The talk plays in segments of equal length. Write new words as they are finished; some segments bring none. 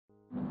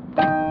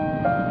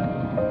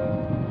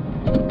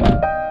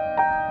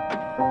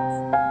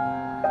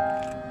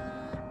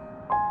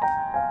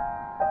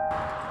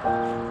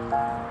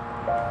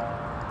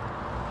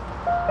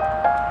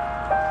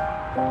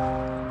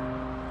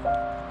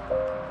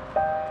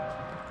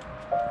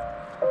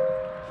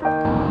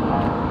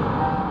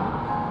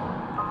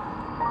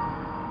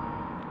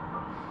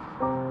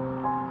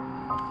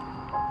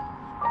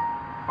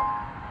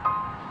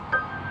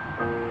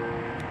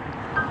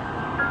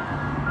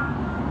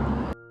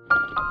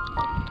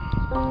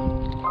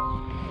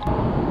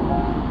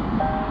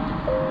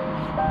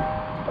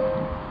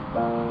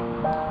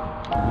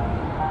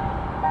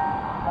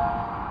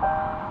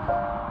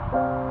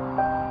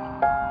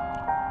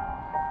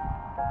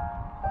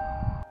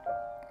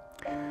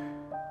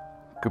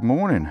Good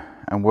morning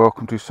and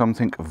welcome to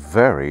something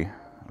very,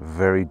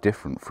 very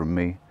different from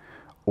me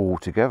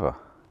altogether.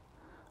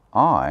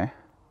 I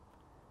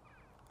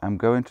am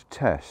going to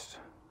test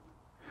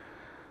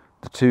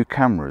the two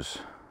cameras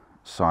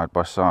side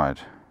by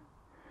side.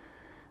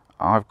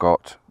 I've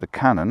got the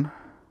Canon,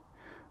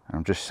 and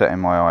I'm just setting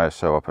my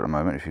ISO up at the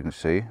moment, if you can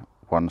see,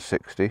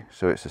 160,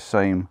 so it's the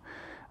same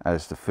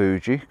as the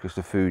Fuji, because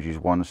the Fuji is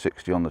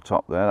 160 on the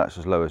top there. That's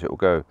as low as it will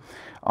go.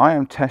 I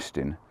am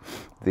testing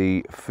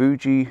the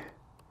Fuji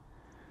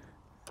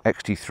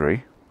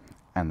X-T3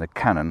 and the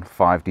Canon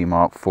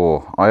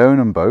 5Dmkiv. I own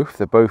them both,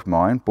 they're both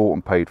mine, bought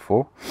and paid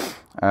for.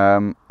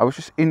 I was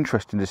just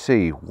interested to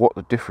see what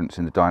the difference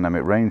in the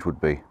dynamic range would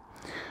be,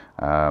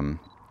 and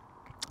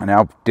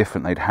how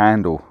different they'd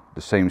handle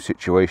the same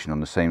situation on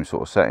the same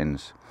sort of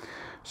settings.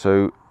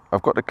 So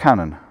I've got the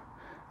Canon,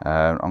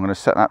 I'm going to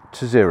set that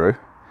to 0.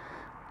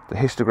 The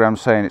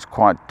histogram's saying it's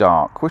quite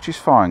dark, which is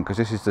fine because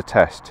this is the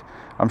test.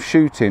 I'm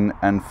shooting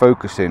and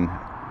focusing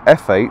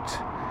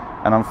f8,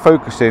 and I'm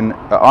focusing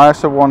at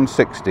ISO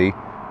 160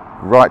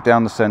 right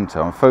down the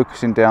center. I'm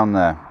focusing down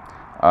there.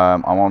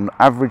 I'm on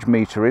average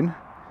metering.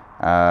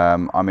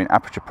 I'm in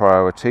aperture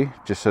priority,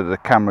 just so that the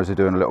cameras are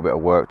doing a little bit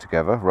of work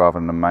together rather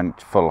than a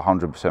full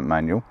 100%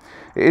 manual.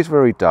 It is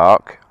very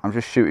dark. I'm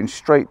just shooting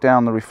straight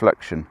down the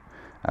reflection,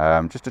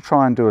 just to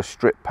try and do a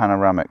strip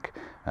panoramic.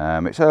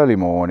 It's early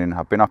morning.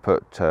 I've been up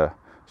at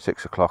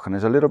 6 o'clock and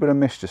there's a little bit of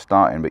mist just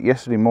starting, but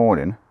yesterday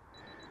morning,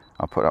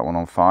 I'll put that one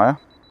on fire.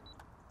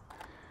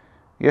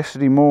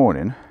 Yesterday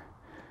morning,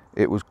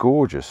 it was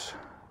gorgeous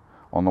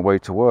on the way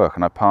to work,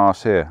 and I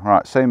pass here.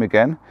 Right, same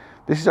again.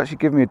 This is actually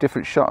giving me a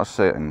different shutter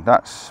setting.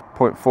 That's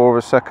 0.4 of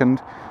a second.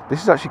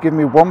 This is actually giving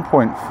me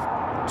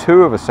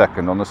 1.2 of a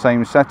second on the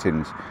same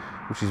settings,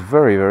 which is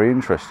very, very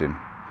interesting.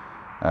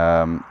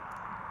 I'm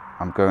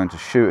going to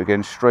shoot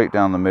again straight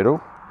down the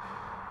middle.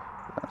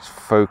 That's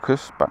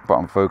focus, back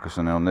button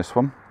focusing on this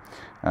one.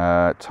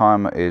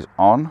 Timer is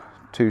on,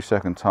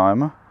 2-second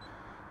timer.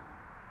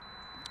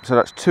 So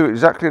that's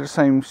exactly the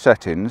same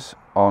settings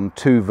on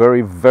two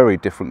very, very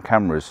different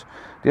cameras.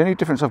 The only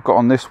difference I've got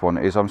on this one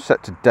is I'm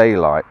set to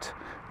daylight,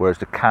 whereas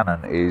the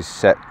Canon is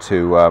set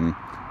to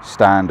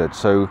standard.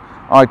 So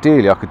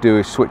ideally I could do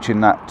is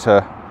switching that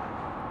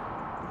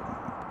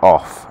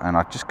off, and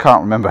I just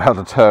can't remember how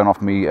to turn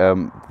off me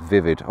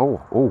vivid.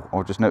 Oh,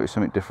 I've just noticed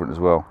something different as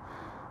well,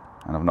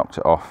 and I've knocked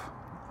it off.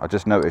 I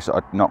just noticed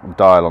I knocked the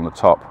dial on the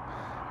top,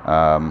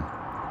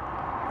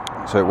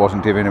 so it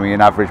wasn't giving me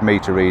an average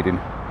meter reading.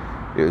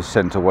 It was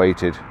center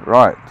weighted.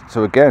 Right,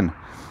 so again,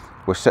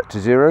 we're set to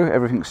 0,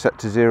 everything's set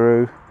to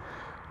 0,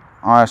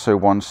 ISO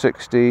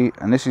 160,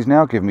 and this is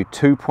now giving me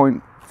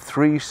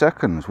 2.3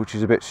 seconds, which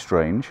is a bit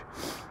strange.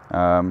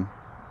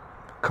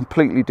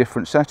 Completely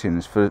different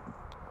settings for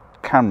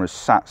cameras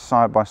sat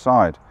side by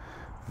side.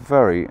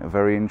 Very,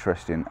 very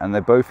interesting, and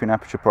they're both in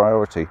aperture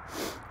priority,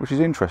 which is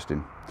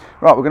interesting.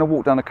 Right, we're going to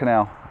walk down the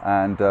canal,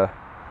 and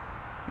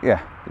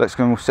yeah, let's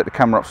go and set the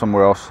camera up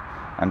somewhere else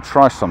and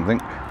try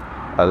something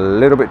a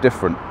little bit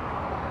different.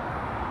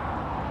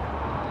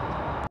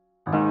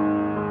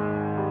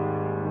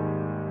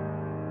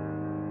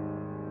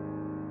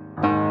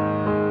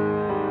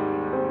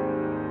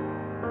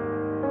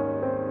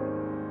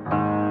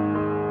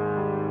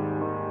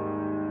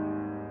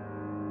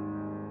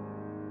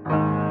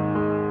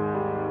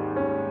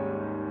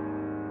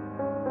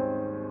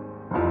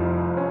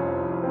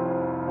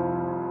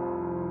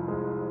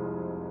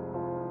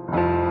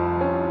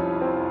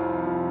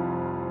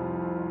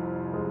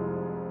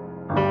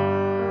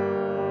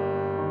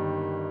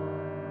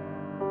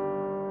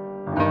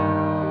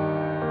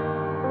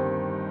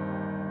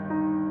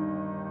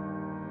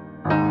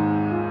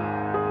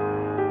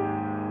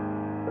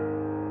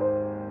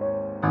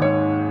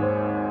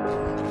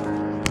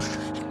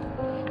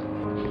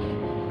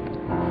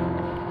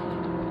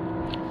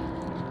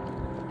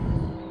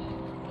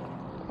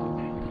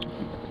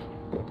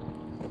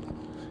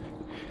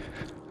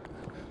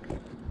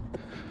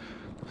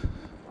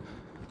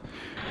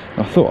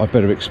 I thought I'd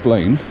better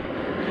explain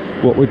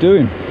what we're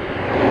doing.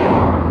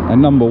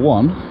 And number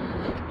one,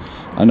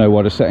 I know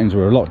why the settings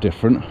were a lot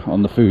different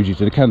on the Fuji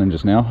to the Canon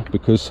just now,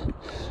 because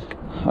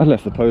I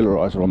left the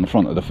polarizer on the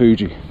front of the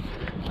Fuji,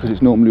 because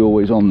it's normally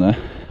always on there,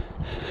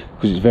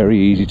 because it's very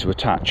easy to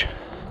attach.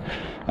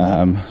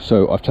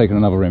 So I've taken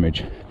another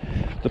image.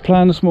 The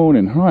plan this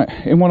morning, right,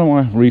 in one of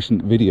my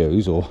recent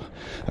videos, or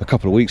a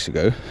couple of weeks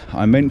ago,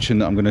 I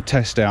mentioned that I'm going to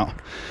test out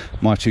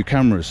my two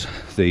cameras,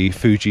 the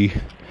Fuji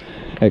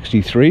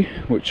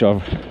X-T3, which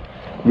I've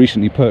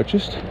recently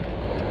purchased,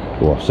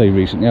 or I say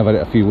recently, I've had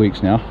it a few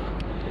weeks now,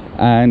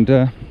 and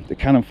the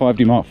Canon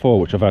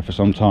 5Dmkiv, which I've had for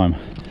some time.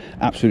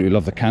 Absolutely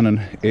love the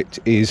Canon. It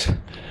is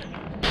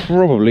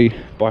probably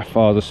by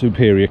far the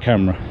superior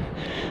camera.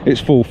 It's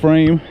full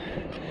frame,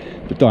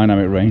 the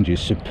dynamic range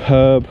is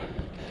superb,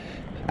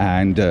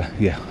 and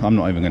yeah, I'm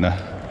not even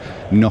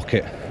gonna knock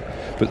it.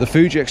 But the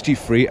Fuji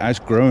X-T3 has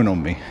grown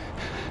on me.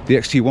 The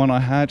X-T1 I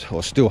had,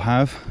 or still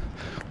have,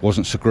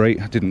 wasn't so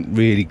great. I didn't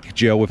really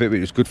gel with it, but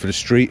it was good for the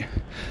street.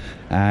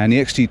 And the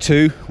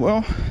X-T2,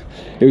 well,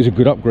 it was a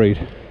good upgrade,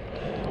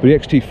 but the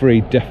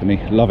X-T3,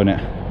 definitely loving it,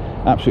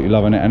 absolutely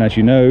loving it. And as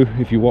you know,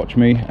 if you watch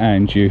me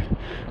and you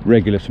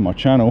regular to my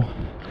channel,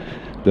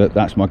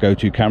 that's my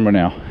go-to camera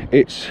now.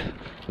 It's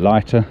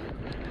lighter,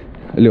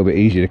 a little bit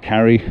easier to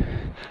carry.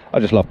 I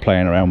just love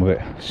playing around with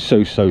it.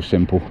 So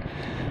simple.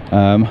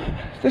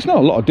 There's not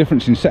a lot of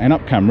difference in setting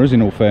up cameras,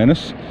 in all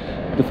fairness.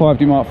 The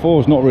 5D Mark IV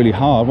is not really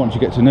hard once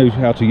you get to know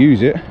how to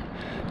use it,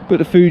 but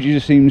the Fuji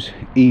just seems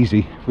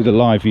easy with the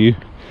live view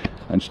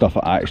and stuff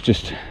like that.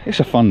 It's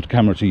a fun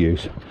camera to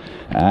use,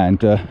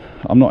 and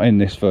I'm not in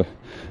this for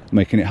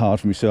making it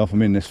hard for myself.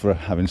 I'm in this for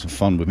having some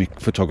fun with me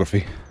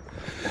photography.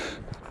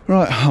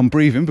 Right, I'm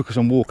breathing because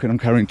I'm walking. I'm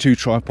carrying 2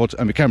 tripods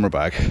and my camera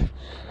bag,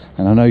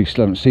 and I know you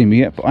still haven't seen me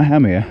yet, but I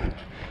am here.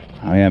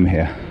 I am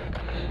here.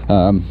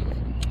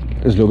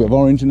 There's a little bit of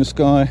orange in the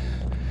sky,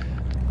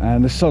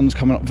 and the sun's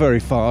coming up very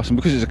fast, and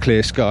because it's a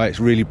clear sky,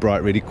 it's really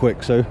bright really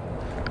quick, so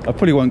I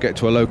probably won't get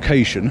to a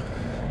location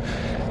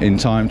in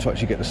time to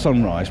actually get the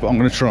sunrise, but I'm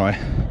going to try.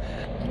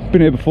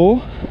 Been here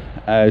before,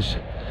 as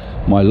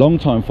my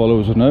long-time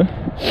followers would know.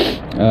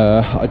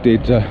 I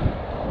did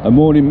a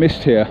morning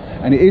mist here,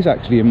 and it is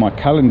actually in my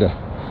calendar.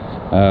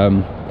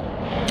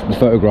 The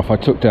photograph I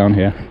took down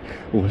here,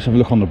 let's have a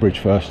look on the bridge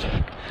first.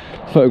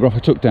 The photograph I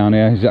took down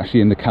here is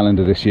actually in the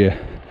calendar this year.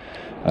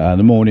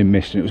 The morning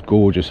mist, and it was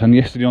gorgeous. And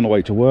yesterday on the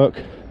way to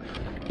work,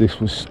 this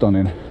was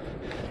stunning,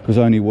 because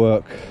I only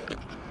work,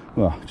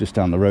 well, just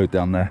down the road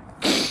down there.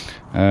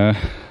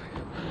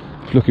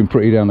 Looking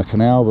pretty down the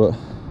canal, but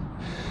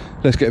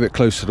let's get a bit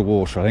closer to the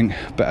water. I think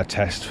better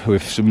test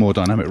with some more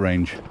dynamic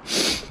range.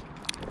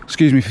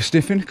 Excuse me for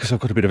sniffing, because I've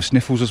got a bit of a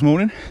sniffles this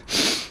morning,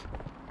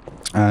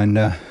 and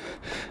I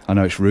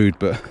know it's rude,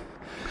 but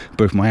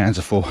both my hands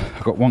are full.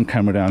 I've got one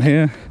camera down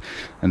here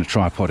and a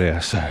tripod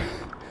here, so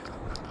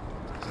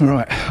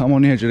right, I'm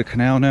on the edge of the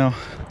canal now.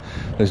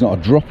 There's not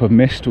a drop of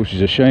mist, which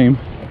is a shame,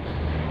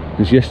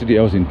 because yesterday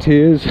I was in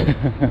tears.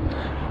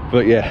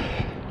 But yeah,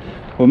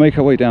 we'll make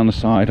our way down the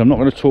side. I'm not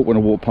going to talk when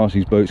I walk past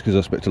these boats, because I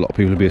expect a lot of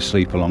people to be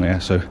asleep along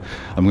here, so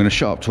I'm going to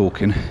shut up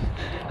talking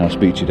and I'll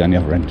speak to you down the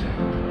other end.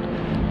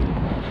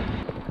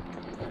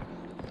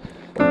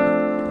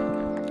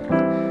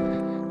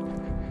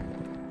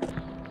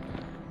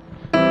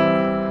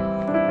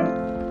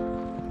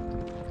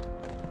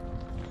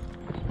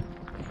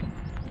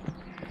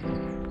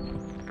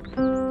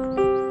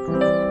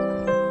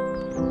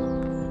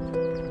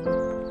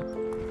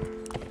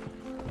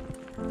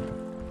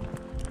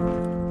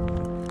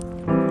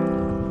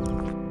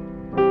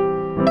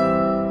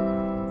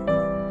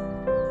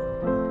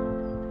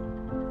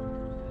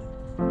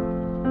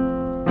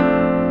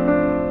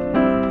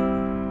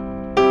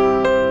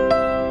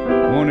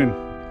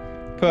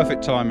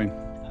 Perfect timing.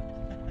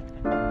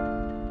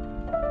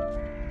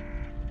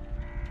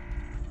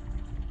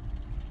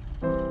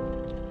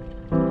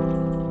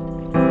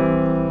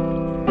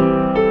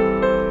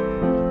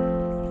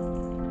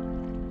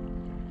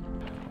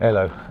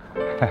 Hello.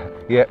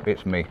 Yep,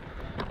 it's me.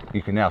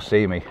 You can now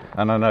see me,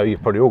 and I know you're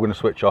probably all going to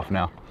switch off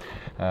now.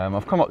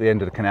 I've come up the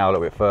end of the canal a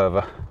little bit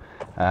further,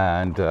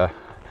 and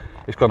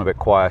it's gone a bit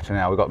quieter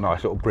now. We've got a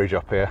nice little bridge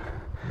up here,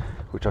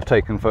 which I've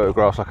taken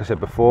photographs, like I said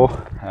before,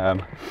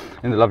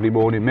 in the lovely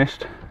morning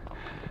mist,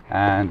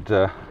 and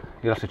you'll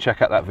have to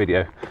check out that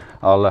video.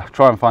 I'll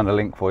try and find a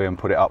link for you and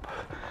put it up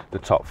the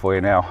top for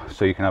you now,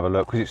 so you can have a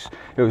look, because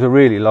it was a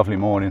really lovely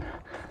morning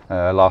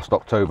last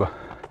October.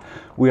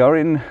 We are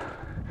in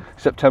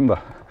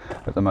September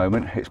at the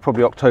moment. It's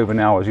probably October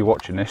now as you're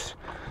watching this,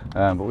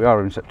 but we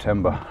are in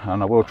September,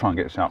 and I will try and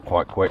get this out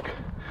quite quick.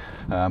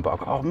 But I've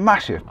got a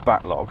massive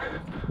backlog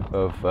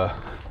of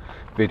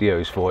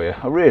videos for you.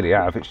 I really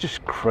have. It's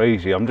just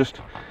crazy. I'm just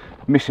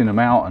missing them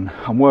out, and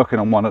I'm working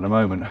on one at the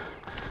moment,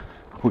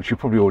 which you've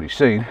probably already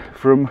seen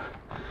from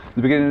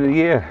the beginning of the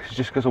year. It's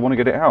just because I want to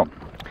get it out.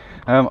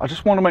 I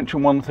just want to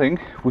mention one thing.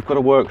 We've got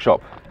a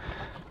workshop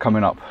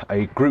coming up,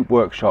 a group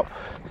workshop,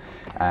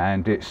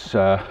 and it's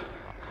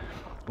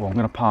well, I'm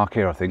going to park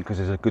here, I think, because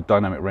there's a good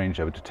dynamic range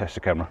over to test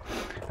the camera.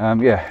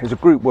 Yeah, there's a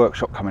group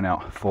workshop coming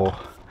out for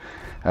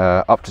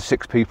up to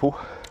 6 people,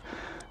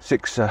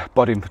 6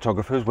 budding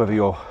photographers, whether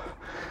you're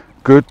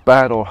good,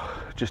 bad, or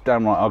just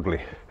downright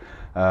ugly.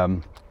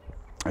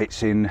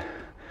 It's in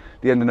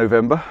the end of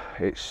November.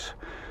 It's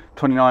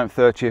 29th,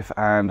 30th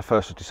and the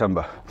 1st of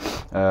December.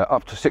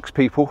 Up to 6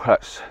 people,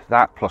 that's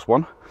that plus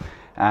 1.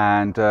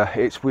 And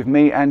it's with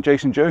me and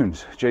Jason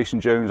Jones.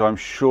 Jason Jones, I'm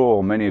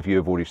sure many of you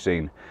have already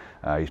seen.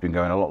 He's been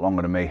going a lot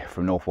longer than me,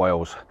 from North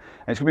Wales.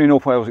 And it's going to be a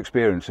North Wales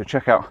experience, so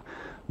check out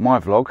my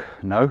vlog.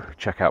 No,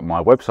 check out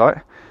my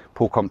website,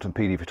 Compton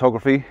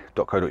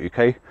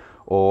PDphotography.co.uk,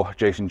 or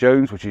Jason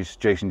Jones, which is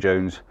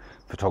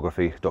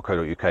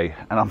jasonjonesphotography.co.uk.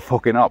 And I'm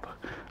fogging up.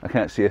 I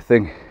can't see a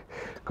thing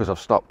because I've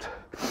stopped.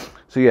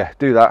 So yeah,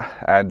 do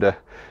that, and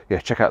yeah,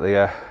 check out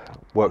the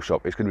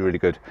workshop. It's going to be really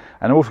good.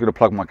 And I'm also going to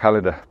plug my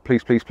calendar.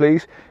 Please, please,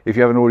 please, if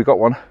you haven't already got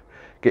one,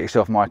 get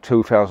yourself my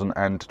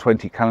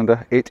 2020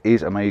 calendar. It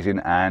is amazing,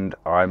 and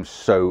I'm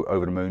so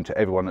over the moon to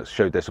everyone that's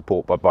showed their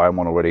support by buying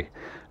one already.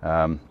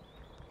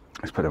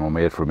 Let's put them on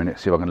my head for a minute,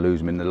 see if I can lose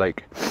them in the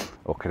lake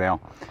or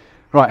canal.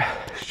 Right,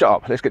 shut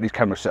up, let's get these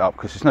cameras set up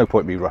because there's no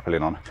point me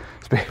rappelling on.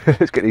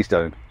 Let's get these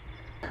done.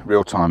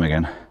 Real time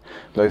again.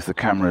 Both the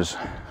cameras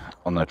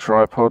on their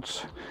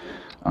tripods.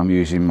 I'm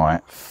using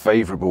my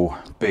favourable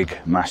big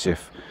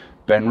massive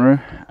Benru,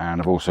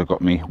 and I've also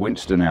got me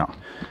Winston out.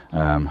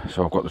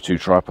 So I've got the two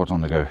tripods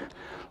on the go.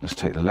 Let's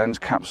take the lens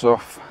caps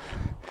off.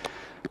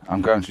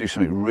 I'm going to do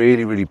something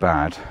really, really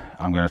bad.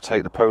 I'm going to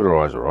take the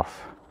polarizer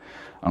off.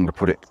 I'm going to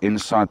put it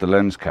inside the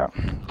lens cap,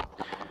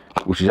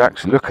 which is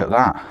actually, look at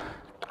that.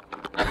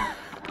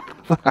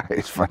 That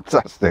is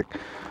fantastic.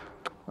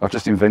 I've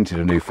just invented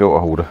a new filter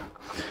holder.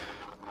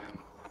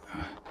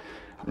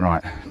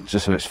 Right,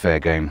 just so it's fair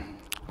game.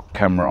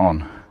 Camera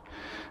on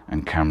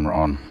and camera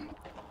on.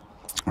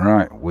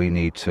 Right, we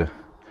need to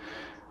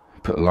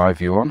put live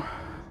view on.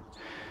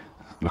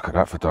 Look at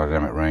that for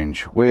dynamic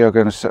range. We are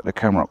going to set the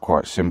camera up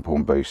quite simple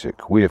and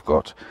basic. We have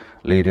got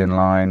lead in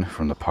line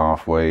from the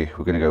pathway.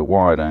 We're going to go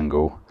wide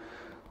angle.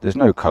 There's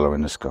no colour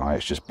in the sky,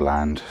 it's just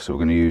bland. So we're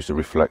going to use the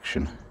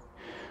reflection.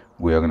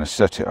 We are going to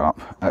set it up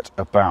at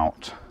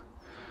about,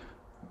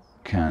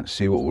 can't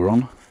see what we're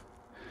on,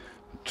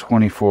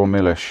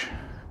 24mm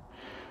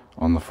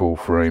on the full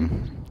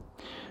frame.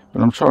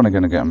 But I'm trying to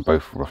get them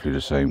both roughly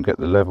the same. Get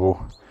the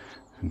level.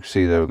 You can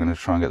see there we're going to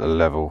try and get the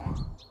level,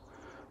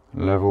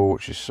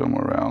 which is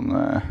somewhere around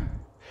there.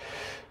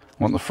 I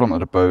want the front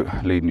of the boat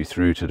leading you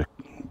through to the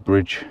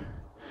bridge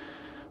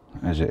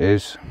as it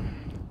is.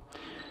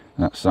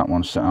 That's that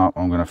one set up.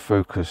 I'm going to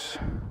focus.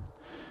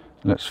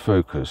 Let's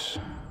focus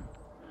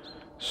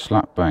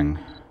slap bang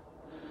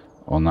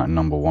on that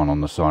number one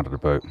on the side of the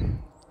boat,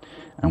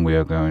 and we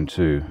are going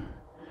to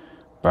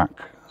back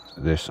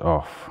this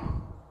off.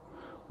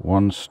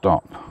 One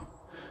stop.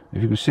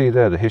 If you can see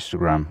there the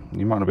histogram,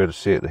 you might not be able to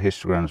see it, the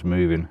histogram's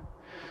moving.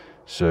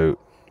 So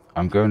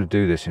I'm going to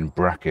do this in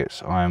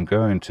brackets. I'm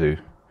going to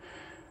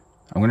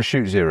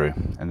shoot 0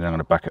 and then I'm going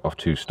to back it off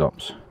 2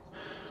 stops.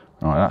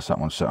 Alright, that's that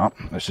one set up.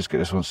 Let's just get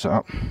this one set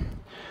up.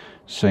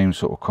 Same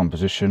sort of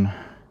composition.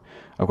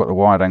 I've got the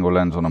wide angle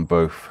lens on them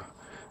both.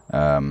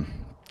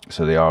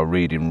 So they are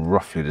reading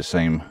roughly the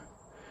same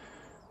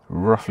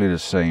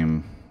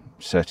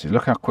setting.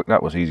 Look how quick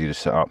that was, easy to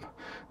set up.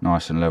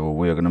 Nice and level.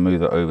 We are going to move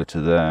that over to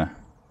there.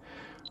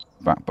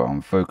 Back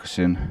button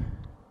focusing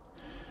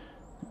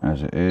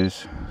as it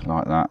is,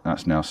 like that.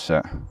 That's now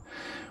set.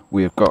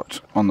 We have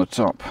got on the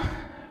top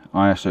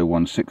ISO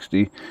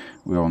 160.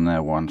 We're on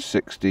there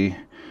 160.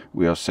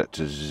 We are set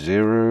to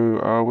 0,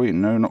 are we?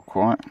 No, not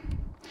quite.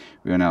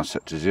 We are now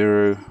set to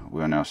 0.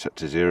 We are now set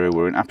to 0.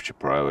 We're in aperture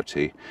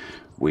priority.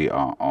 We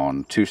are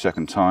on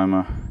 2-second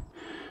timer.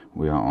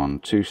 We are on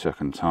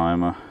 2-second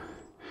timer.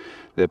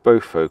 They're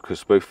both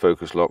focus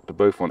locked. They're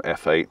both on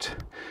f8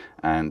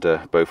 and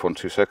both on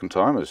 2-second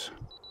timers.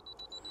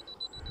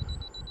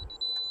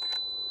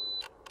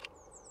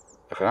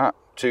 Look at that.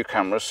 2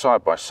 cameras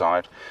side by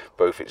side,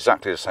 both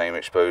exactly the same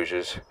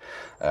exposures.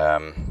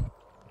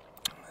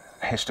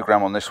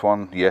 Histogram on this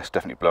one, yes,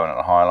 definitely blowing out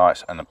the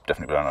highlights, and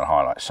definitely blowing out the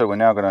highlights. So we're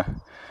now going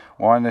to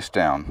wind this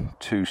down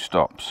 2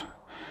 stops,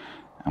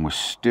 and we're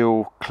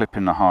still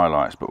clipping the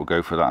highlights, but we'll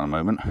go for that in a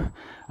moment.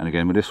 And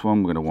again with this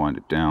one, we're going to wind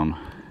it down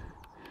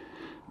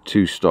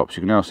 2 stops.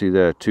 You can now see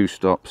there 2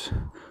 stops,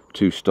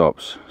 2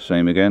 stops.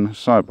 Same again,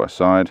 side by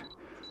side,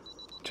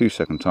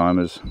 2-second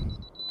timers.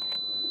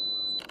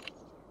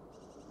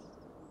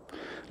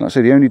 Like I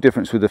say, the only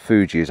difference with the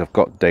Fuji is I've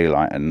got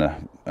daylight and the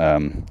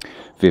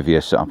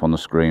Vivia set up on the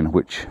screen,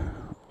 which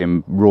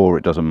in RAW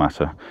it doesn't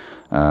matter.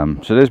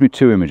 So there's me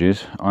 2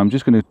 images. I'm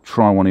just going to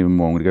try one even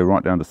more. I'm going to go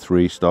right down to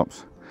 3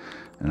 stops,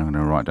 and I'm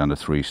going to write down to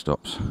 3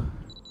 stops.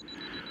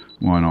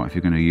 Why not? If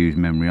you're going to use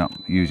memory up,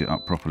 use it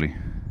up properly.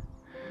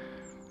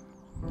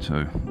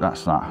 So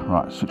that's that.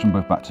 Right, switch them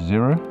both back to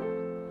 0.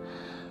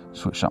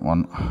 Switch that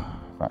one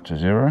back to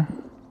 0.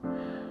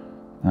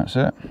 That's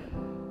it.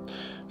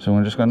 So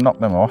I'm just going to knock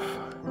them off,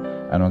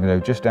 and I'm going to go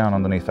just down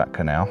underneath that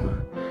canal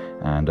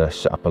and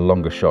set up a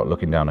longer shot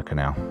looking down the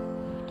canal.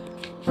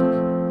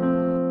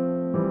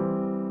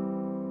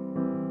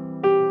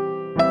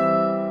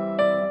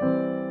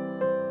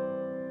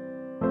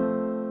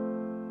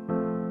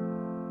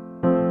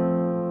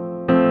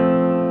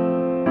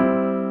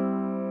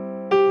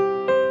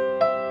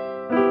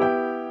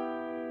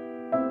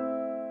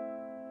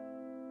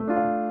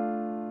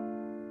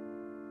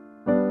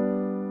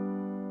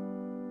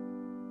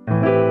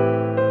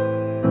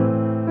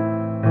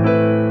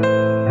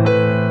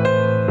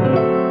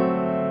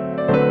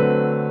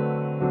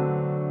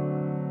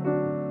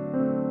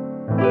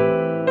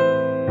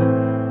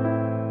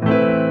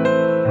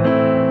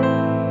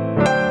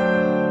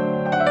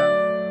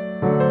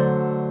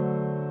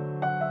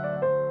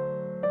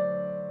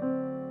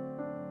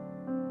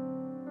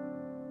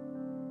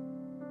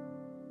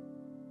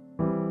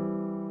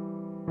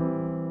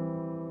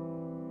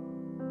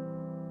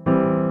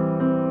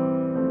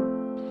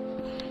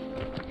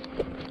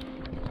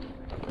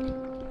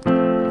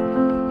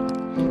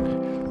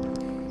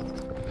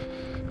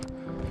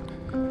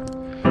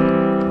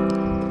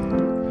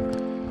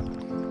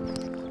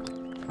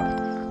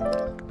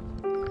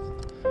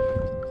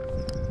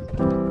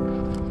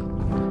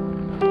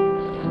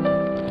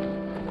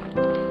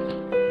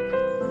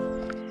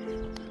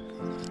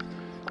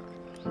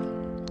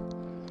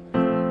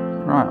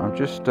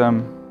 just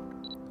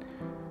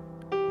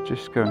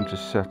going to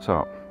set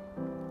up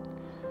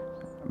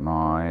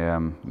my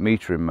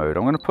metering mode.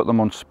 I'm going to put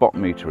them on spot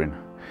metering.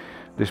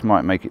 This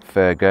might make it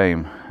fair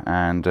game.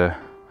 And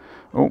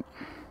oh,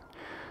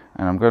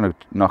 and I'm going to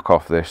knock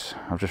off this.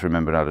 I've just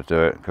remembered how to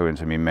do it. Go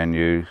into my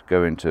menu,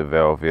 go into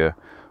Velvia,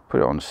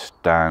 put it on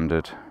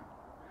standard,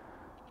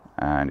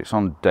 and it's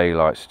on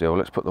daylight still.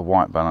 Let's put the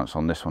white balance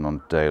on this one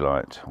on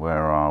daylight.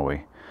 Where are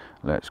we?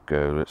 Let's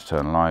go. Let's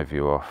turn live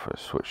view off.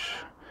 Let's switch.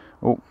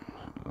 Oh,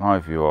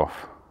 live view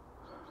off.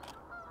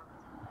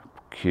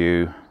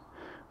 Q.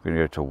 We're going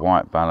to go to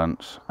white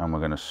balance, and we're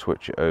going to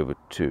switch it over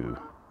to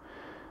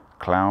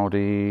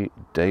cloudy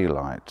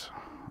daylight.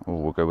 Oh,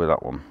 we'll go with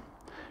that one.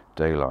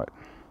 Daylight.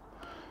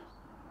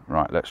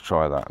 Right, let's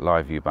try that.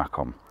 Live view back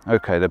on.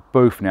 Okay, they're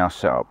both now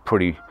set up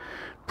pretty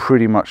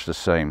much the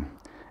same.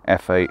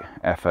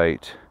 F8,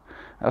 F8.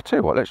 I'll tell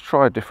you what, let's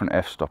try a different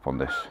f-stop on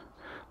this.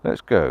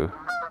 Let's go.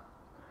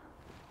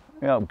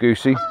 Yeah,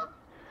 Goosey.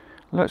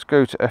 Let's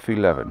go to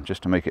F11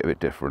 just to make it a bit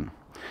different.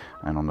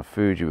 And on the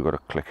Fuji, we've got to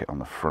click it on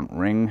the front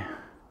ring.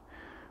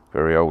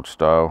 Very old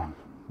style,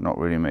 not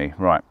really me.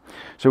 Right,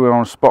 so we're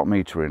on spot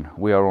metering.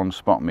 We are on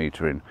spot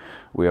metering.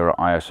 We are at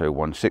ISO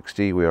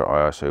 160. We are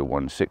at ISO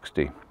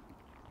 160.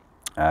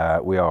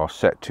 We are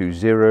set to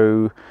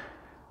zero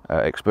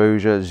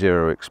exposure.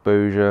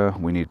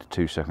 We need the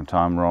 2-second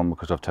timer on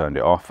because I've turned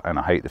it off, and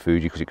I hate the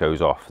Fuji because it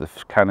goes off. The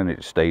Canon,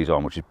 it stays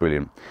on, which is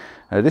brilliant.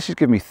 This is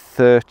giving me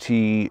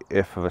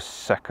 30th of a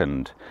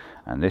second,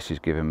 and this is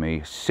giving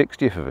me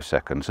 60th of a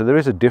second. So there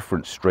is a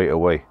difference straight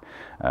away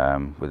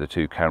with the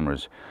two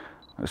cameras.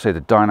 Let's say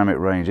the dynamic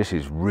range, this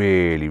is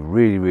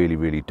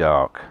really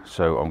dark.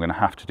 So I'm going to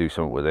have to do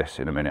something with this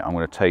in a minute. I'm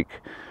going to take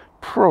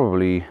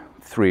probably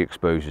 3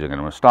 exposures. I'm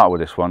going to start with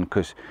this one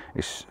because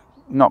it's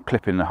not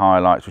clipping the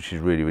highlights, which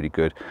is really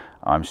good.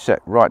 I'm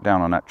set right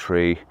down on that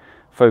tree,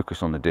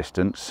 focus on the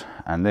distance,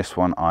 and this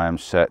one I am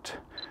set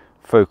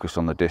focus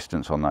on the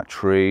distance on that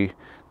tree.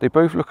 They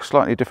both look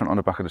slightly different on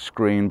the back of the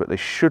screen, but they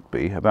should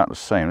be about the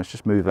same. Let's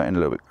just move that in a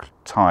little bit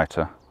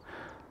tighter.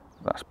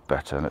 That's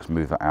better. Let's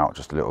move that out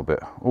just a little bit.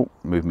 Oh,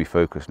 move me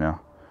focus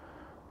now.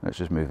 Let's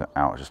just move that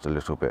out just a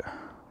little bit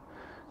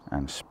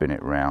and spin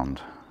it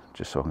round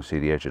just so I can see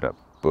the edge of that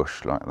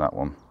bush like that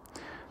one.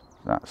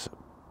 That's a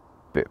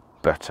bit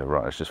better.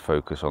 Right, let's just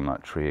focus on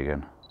that tree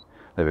again.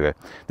 There we go.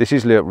 This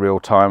is real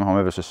time. I'm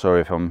ever so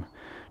sorry if I'm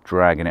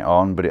dragging it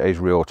on, but it is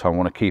real time. I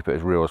want to keep it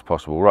as real as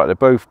possible. Right, they're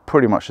both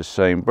pretty much the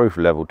same, both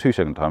level,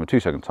 2-second timer,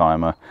 2-second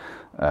timer,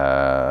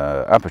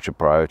 aperture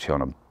priority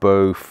on them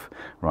both.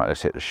 Right,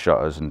 let's hit the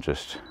shutters and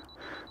just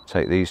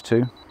take these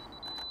two.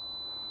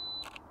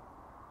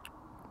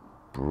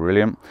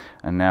 Brilliant.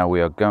 And now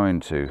we are going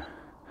to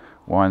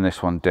wind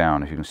this one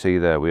down. If you can see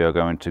there, we are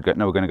going to go,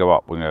 no, we're going to go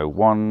up. We're going to go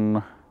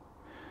 1,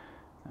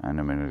 and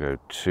then we're going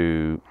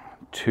to go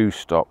 2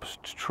 stops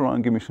to try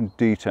and give me some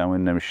detail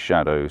in those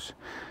shadows.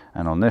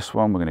 And on this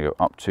one, we're going to go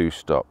up 2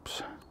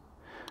 stops.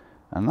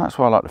 And that's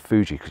why I like the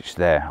Fuji, because it's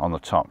there on the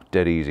top,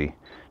 dead easy.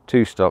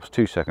 2 stops,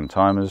 2-second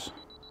timers.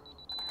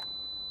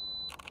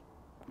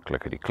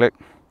 Clickety click.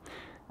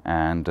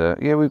 And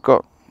yeah, we've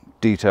got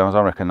details.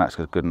 I reckon that's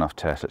a good enough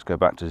test. Let's go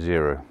back to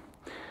 0.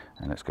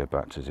 And let's go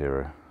back to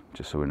 0,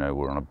 just so we know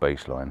we're on a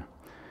baseline.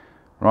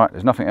 Right,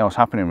 there's nothing else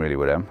happening really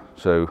with them.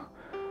 So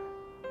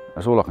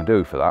that's all I can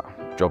do for that.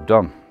 Job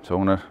done. So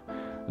I'm going to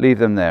leave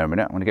them there a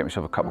minute. I'm going to get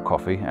myself a cup of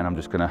coffee, and I'm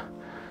just going to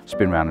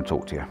spin around and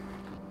talk to you.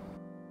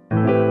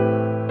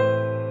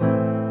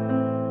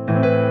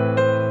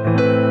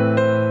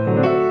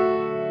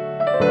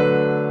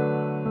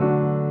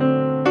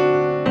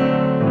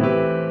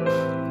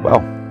 Well,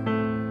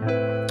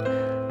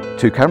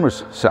 2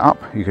 cameras set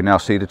up. You can now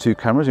see the 2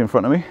 cameras in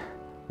front of me.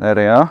 There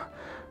they are.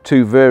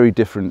 2 very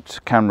different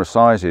camera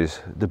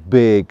sizes. The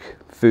big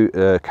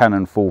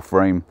Canon full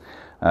frame.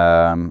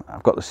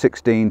 I've got the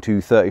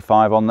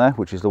 16-35 on there,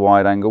 which is the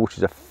wide angle, which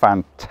is a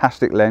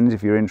fantastic lens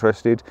if you're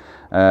interested.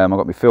 I've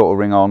got my filter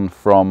ring on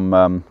from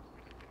my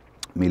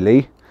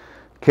Lee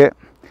kit,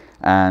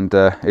 and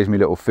here's my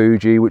little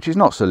Fuji, which is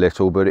not so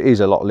little, but it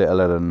is a lot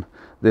littler than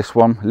this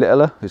one.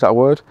 Littler, is that a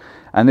word?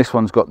 And this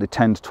one's got the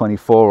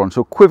 10-24 on,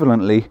 so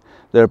equivalently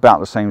they're about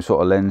the same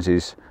sort of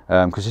lenses,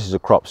 because this is a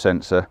crop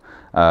sensor.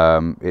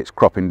 It's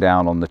cropping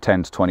down on the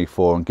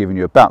 10-24 and giving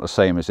you about the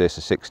same as this,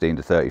 a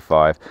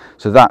 16-35.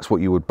 So that's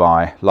what you would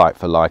buy like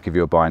for like if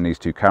you're buying these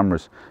 2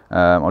 cameras.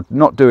 I'm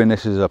not doing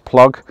this as a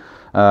plug,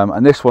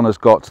 and this one has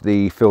got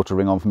the filter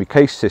ring on for my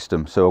Kase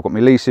system. So I've got my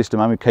Lee system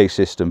and my Kase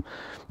system,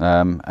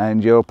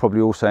 and you're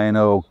probably all saying,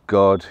 oh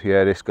God,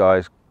 yeah, this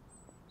guy's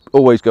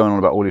always going on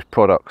about all his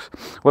products.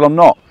 Well, I'm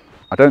not.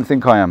 I don't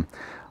think I am.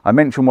 I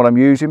mention what I'm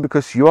using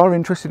because you are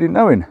interested in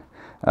knowing.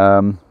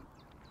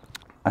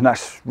 And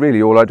that's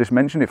really all I just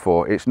mentioned it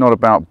for. It's not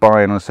about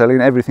buying and selling.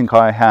 Everything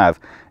I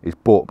have is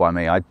bought by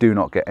me. I do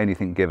not get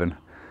anything given,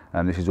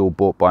 and this is all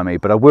bought by me.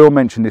 But I will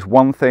mention this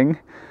one thing.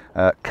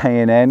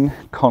 K&N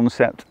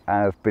Concept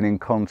have been in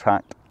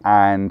contact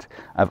and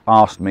have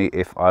asked me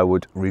if I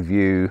would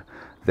review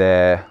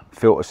their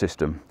filter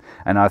system.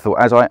 And I thought,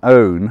 as I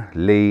own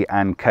Lee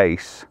and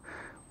Kase,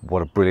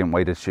 what a brilliant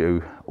way to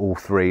do all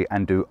three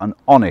and do an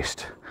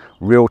honest,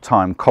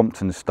 real-time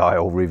Compton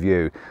style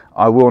review.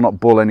 I will not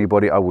bull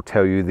anybody, I will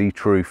tell you the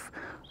truth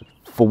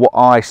for what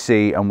I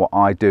see and what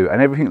I do,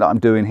 and everything that I'm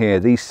doing here,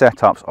 these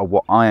setups are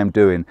what I am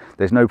doing.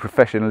 There's no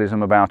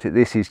professionalism about it.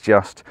 This is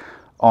just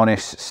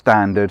honest,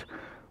 standard,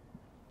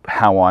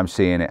 how I'm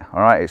seeing it. All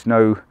right, it's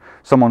no,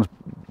 someone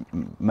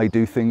may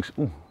do things.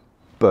 Ooh,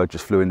 bird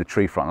just flew in the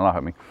tree front and laughed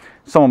at me.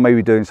 Someone may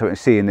be doing something,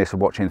 seeing this or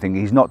watching and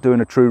thinking he's not doing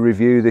a true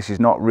review, this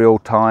is not real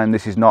time,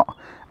 this is not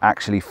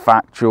actually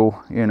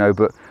factual, you know.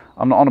 But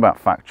I'm not on about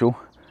factual,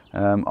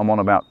 I'm on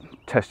about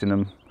testing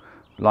them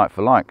like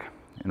for like,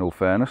 in all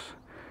fairness.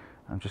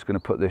 I'm just going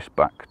to put this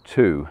back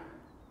to,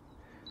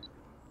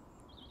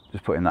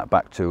 just putting that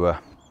back to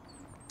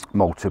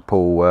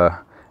multiple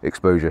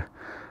exposure,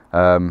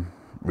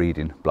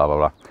 reading, blah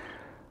blah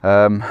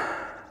blah.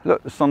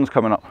 Look, the sun's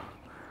coming up.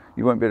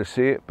 You won't be able to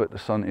see it, but the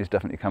sun is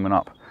definitely coming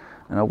up,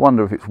 and I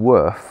wonder if it's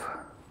worth,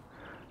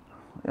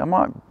 I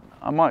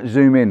might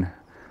zoom in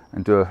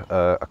and do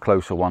a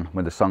closer one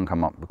when the sun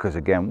come up, because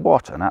again,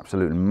 what an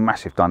absolute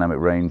massive dynamic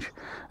range.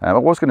 I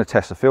was going to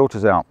test the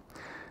filters out,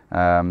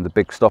 the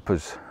big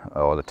stoppers,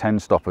 or the 10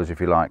 stoppers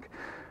if you like,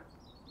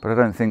 but I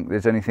don't think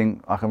there's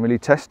anything I can really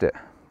test it.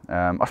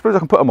 I suppose I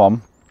can put them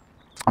on.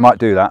 I might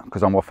do that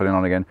because I'm waffling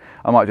on again.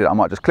 I might do that. I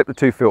might just clip the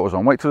two filters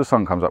on, wait till the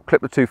sun comes up,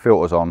 clip the two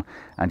filters on,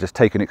 and just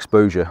take an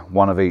exposure,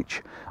 one of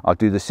each. I'll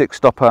do the 6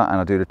 stopper and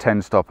I'll do the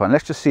 10 stopper, and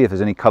let's just see if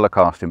there's any color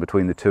casting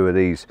between the two of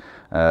these,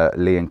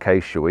 Lee and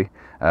Kase, shall we?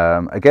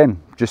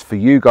 Again, just for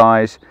you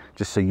guys,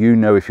 just so you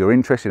know, if you're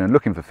interested in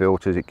looking for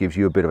filters, it gives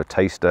you a bit of a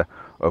taster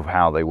of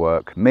how they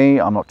work. Me,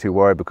 I'm not too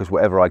worried, because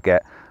whatever I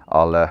get,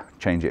 I'll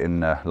change it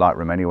in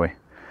Lightroom anyway.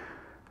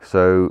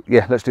 So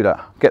yeah, let's do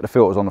that. Get the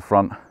filters on the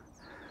front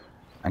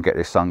and get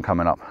this sun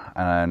coming up,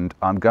 and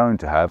I'm going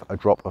to have a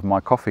drop of my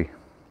coffee.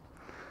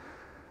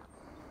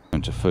 I'm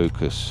going to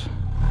focus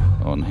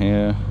on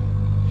here,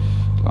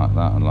 like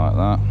that and like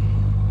that.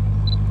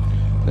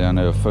 They are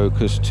now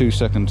focused.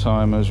 2-second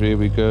timers, here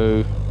we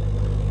go.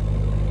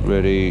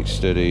 Ready,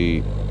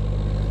 steady,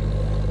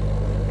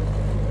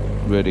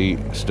 ready,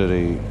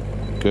 steady,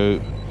 go.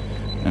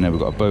 And then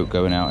we've got a boat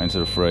going out into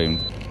the frame.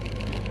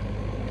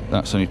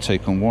 That's only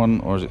taken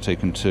 1, or has it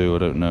taken 2? I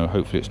don't know.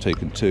 Hopefully it's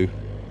taken 2.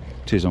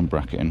 It is on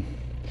bracketing.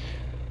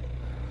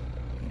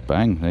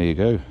 Bang, there you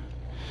go.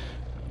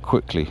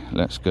 Quickly,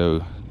 let's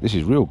go. This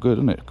is real good,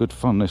 isn't it? Good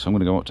fun, this. I'm going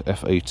to go up to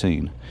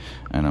f18,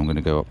 and I'm going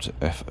to go up to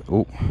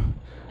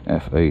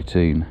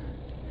f18,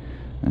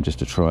 and just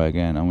to try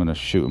again, I'm going to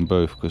shoot them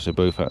both because they're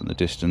both out in the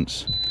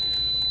distance.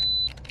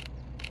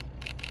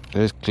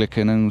 There's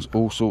clicking and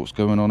all sorts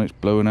going on. It's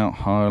blowing out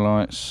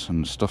highlights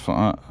and stuff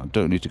like that. I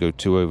don't need to go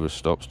 2 over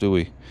stops, do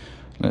we?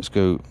 Let's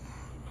go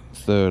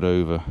 3rd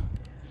over,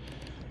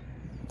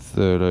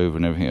 3rd over,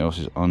 and everything else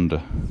is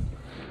under.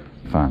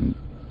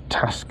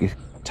 Fantastic.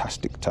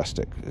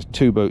 There's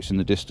 2 boats in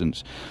the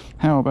distance.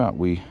 How about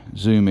we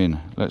zoom in?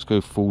 Let's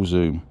go full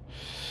zoom.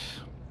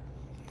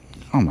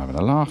 I'm having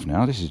a laugh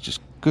now. This is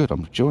just good.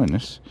 I'm enjoying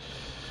this.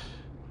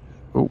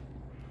 Oh,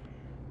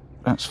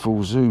 that's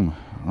full zoom.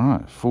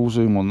 Right, full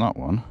zoom on that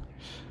one.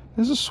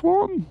 There's a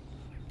swan.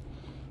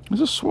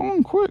 There's a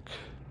swan, quick.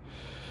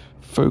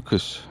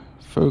 Focus,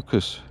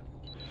 focus.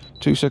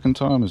 2-second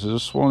timers. There's a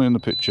swan in the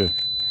picture.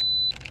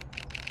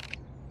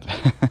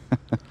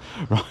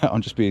 Right,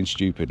 I'm just being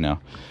stupid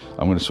now.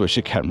 I'm going to switch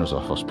the cameras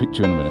off. I'll speak to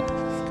you in a minute.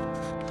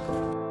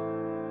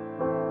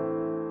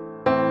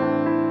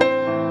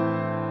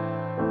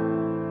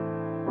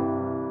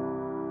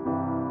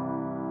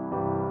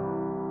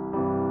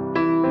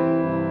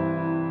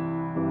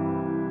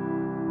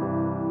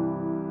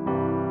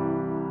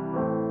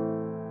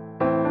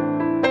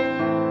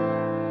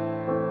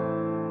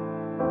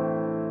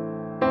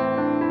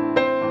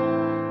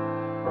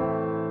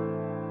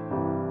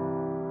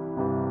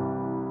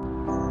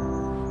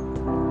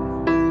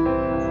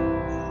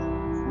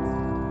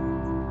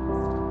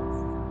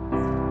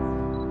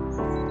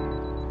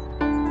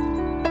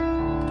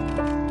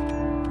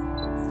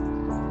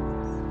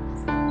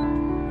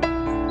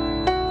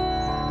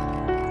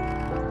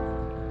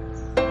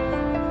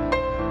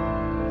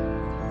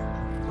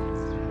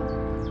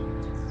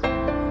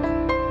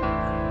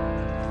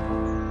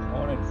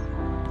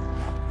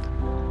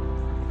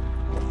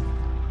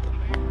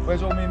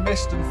 Where's all me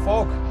mist and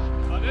fog?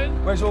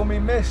 Pardon? Where's all me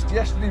mist?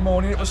 Yesterday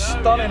morning it was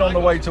stunning on the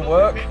way to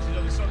work.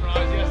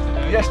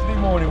 Yesterday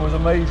morning was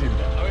amazing.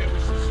 Oh, it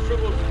was a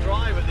struggle to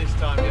drive at this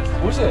time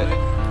yesterday. Was it?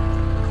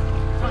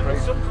 In fact, in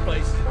some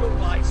places it looked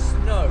like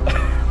snow.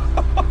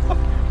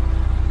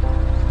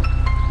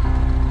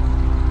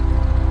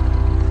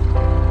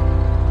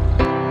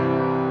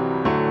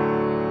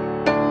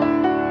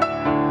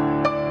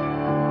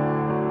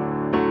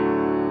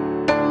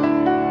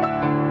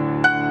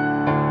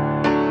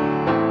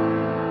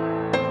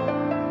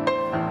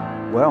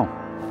 Well,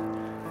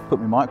 put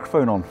my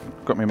microphone on.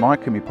 Got my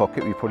mic in my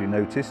pocket, you probably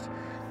noticed.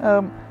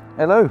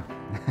 Hello.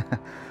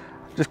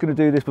 Just going to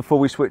do this before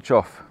we switch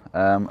off.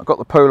 I've got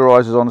the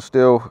polarizers on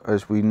still,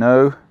 as we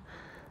know,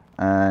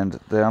 and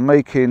they are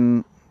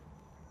making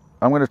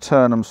I'm going to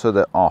turn them so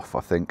they're off,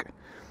 I think.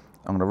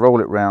 I'm going to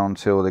roll it round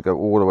till they go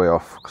all the way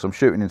off, because I'm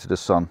shooting into the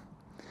sun.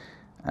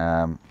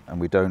 And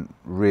we don't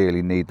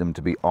really need them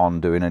to be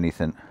on doing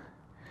anything.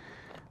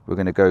 We're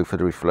going to go for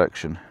the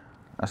reflection.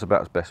 That's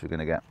about as best we're going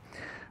to get.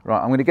 Right,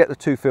 I'm going to get the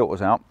two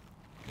filters out.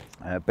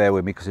 Bear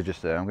with me because they're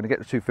just there. I'm going to get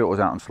the two filters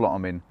out and slot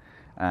them in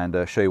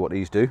and show you what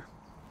these do.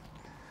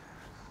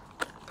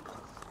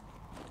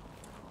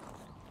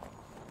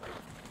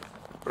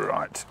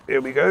 Right,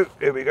 here we go,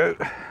 here we go.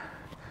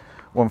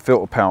 One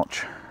filter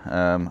pouch,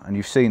 and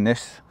you've seen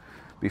this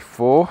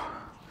before.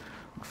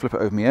 Flip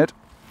it over my head.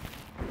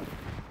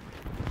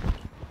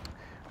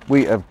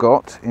 We have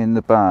got in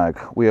the bag,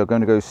 we are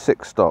going to go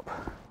 6-stop.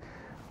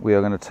 We are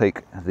going to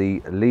take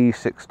the Lee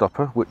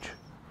 6-stopper, which,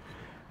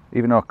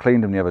 even though I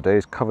cleaned them the other day,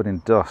 is covered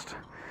in dust.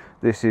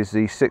 This is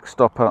the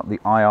 6-stopper, the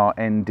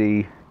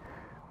IRND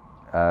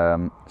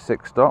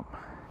 6-stop,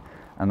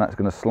 and that's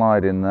going to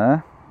slide in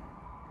there.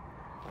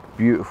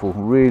 Beautiful,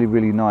 really,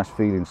 really nice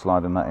feeling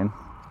sliding that in.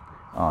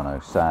 Oh no,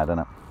 sad, isn't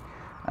it?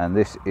 And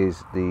this is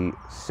the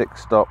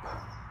 6-stop,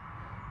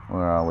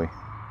 where are we?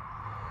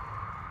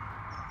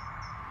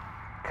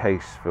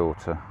 Case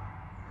filter,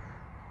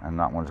 and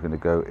that one's going to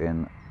go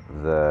in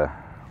there.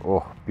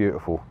 Oh,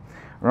 beautiful.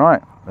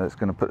 Right, that's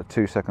going to put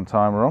the 2-second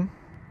timer on.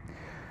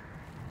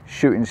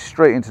 Shooting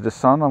straight into the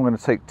sun, I'm going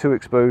to take 2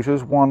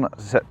 exposures, one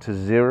set to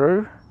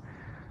 0.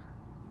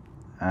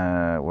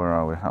 Where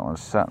are we? That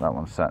one's set, that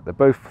one's set. They're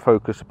both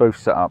focused, both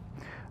set up.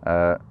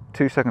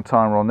 2-second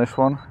timer on this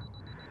one,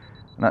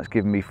 and that's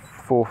giving me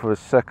 1/4 of a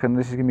second.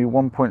 This is giving me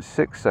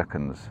 1.6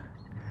 seconds,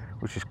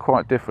 which is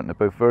quite different.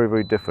 They're both very,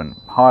 very different.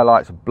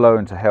 Highlights are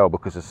blowing to hell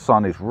because the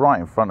sun is right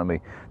in front of me.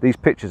 These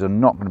pictures are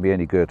not going to be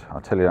any good, I'll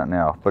tell you that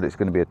now, but it's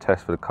going to be a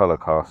test for the color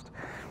cast.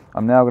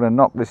 I'm now going to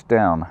knock this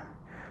down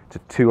to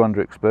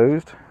 200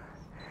 exposed.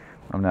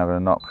 I'm now going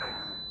to knock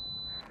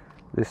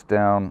this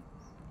down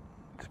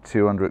to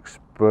 200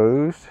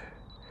 exposed.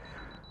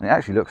 And it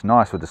actually looks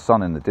nice with the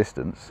sun in the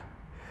distance.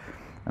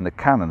 And the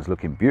Canon's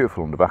looking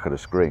beautiful on the back of the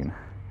screen.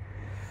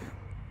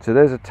 So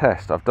there's a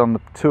test. I've done the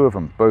 2 of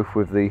them, both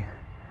with the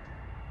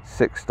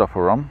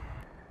 6-stopper on.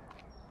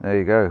 There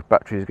you go.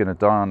 Battery's going to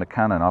die on the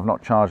Canon. I've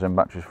not charged them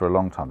batteries for a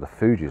long time. The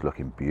Fuji's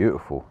looking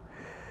beautiful.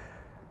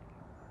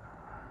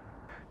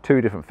 2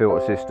 different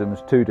filter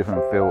systems, 2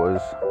 different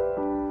filters,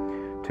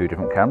 2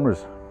 different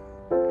cameras.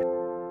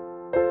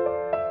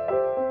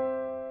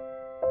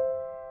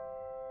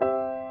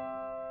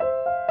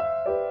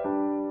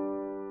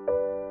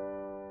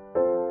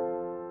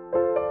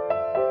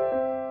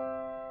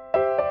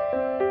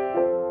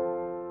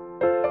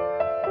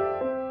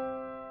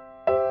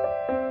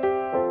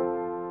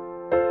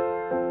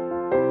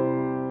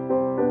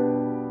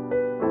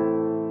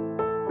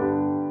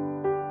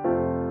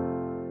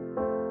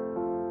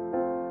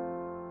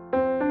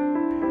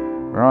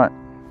 Right,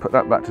 put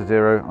that back to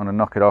 0. I'm going to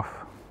knock it off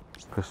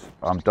because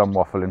I'm done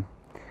waffling. And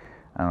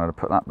I'm going to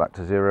put that back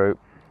to 0,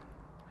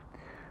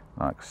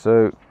 like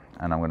so.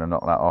 And I'm going to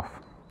knock that off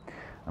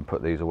and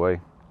put these away.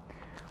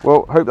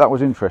 Well, hope that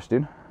was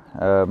interesting.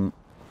 I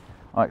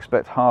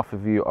expect half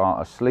of you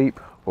are asleep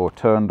or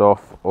turned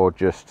off or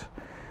just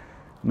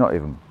not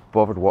even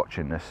bothered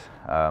watching this.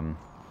 But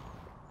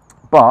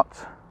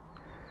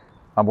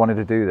I wanted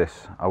to do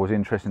this. I was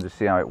interested to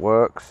see how it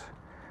works.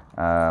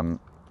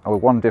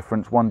 One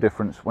difference,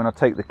 when I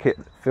take the kit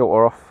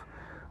filter off,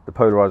 the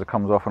polarizer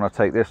comes off, and I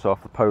take this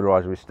off, the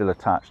polarizer is still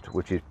attached,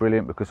 which is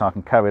brilliant because I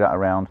can carry that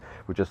around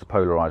with just the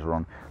polarizer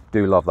on.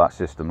 Do love that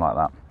system like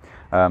that.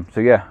 So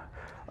yeah,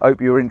 I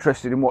hope you're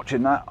interested in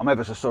watching that. I'm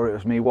ever so sorry it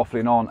was me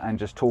waffling on and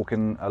just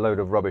talking a load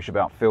of rubbish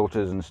about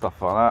filters and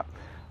stuff like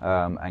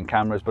that, and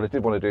cameras, but I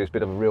did want to do this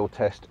bit of a real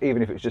test,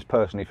 even if it's just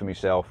personally for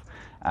myself,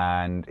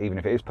 and even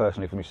if it is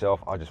personally for myself,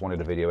 I just wanted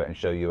to video it and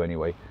show you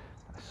anyway.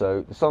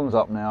 So the sun's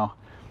up now.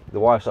 The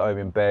wife's at home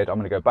in bed. I'm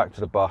going to go back to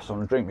the bus. I'm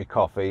going to drink my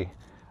coffee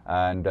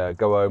and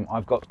go home.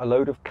 I've got a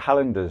load of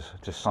calendars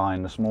to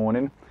sign this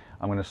morning.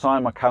 I'm going to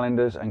sign my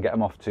calendars and get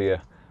them off to you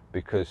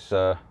because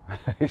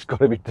it's got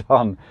to be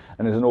done,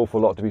 and there's an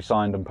awful lot to be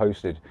signed and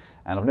posted.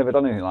 And I've never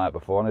done anything like that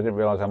before, and I didn't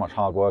realise how much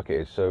hard work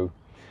it is. So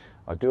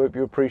I do hope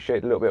you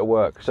appreciate a little bit of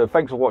work. So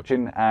thanks for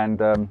watching,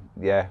 and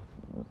yeah,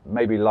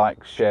 maybe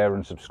like, share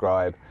and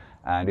subscribe.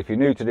 And if you're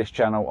new to this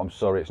channel, I'm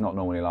sorry, it's not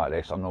normally like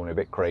this. I'm normally a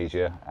bit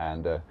crazier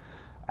and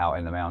out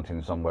in the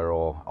mountains somewhere,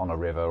 or on a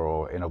river,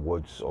 or in a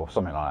woods, or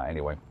something like that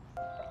anyway.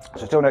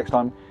 So till next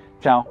time,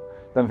 ciao.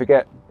 Don't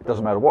forget, it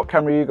doesn't matter what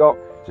camera you got,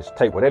 just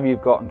take whatever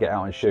you've got and get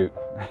out and shoot.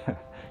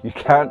 You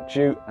can't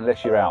shoot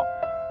unless you're out.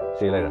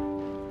 See you later.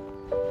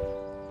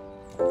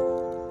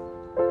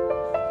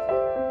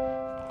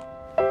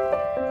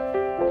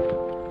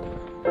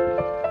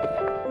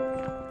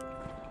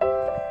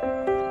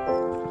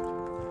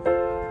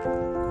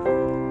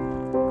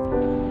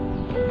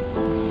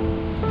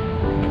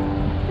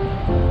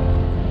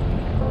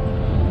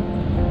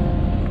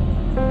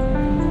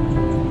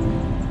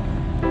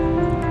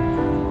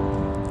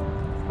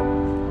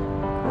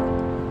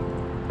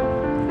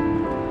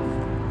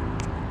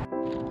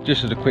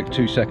 Just as a quick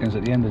 2 seconds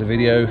at the end of the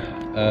video,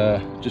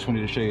 just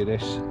wanted to show you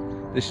this.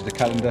 this is the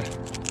calendar.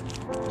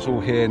 It's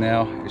all here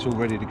now, it's all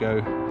ready to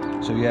go.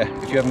 So yeah,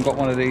 if you haven't got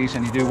one of these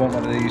and you do want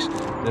one of these,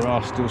 there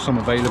are still some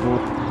available.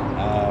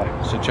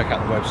 So check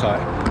out the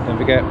website. Don't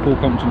forget, Paul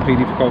Compton,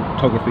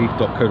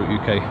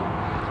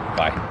 PDphotography.co.uk.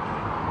 Bye.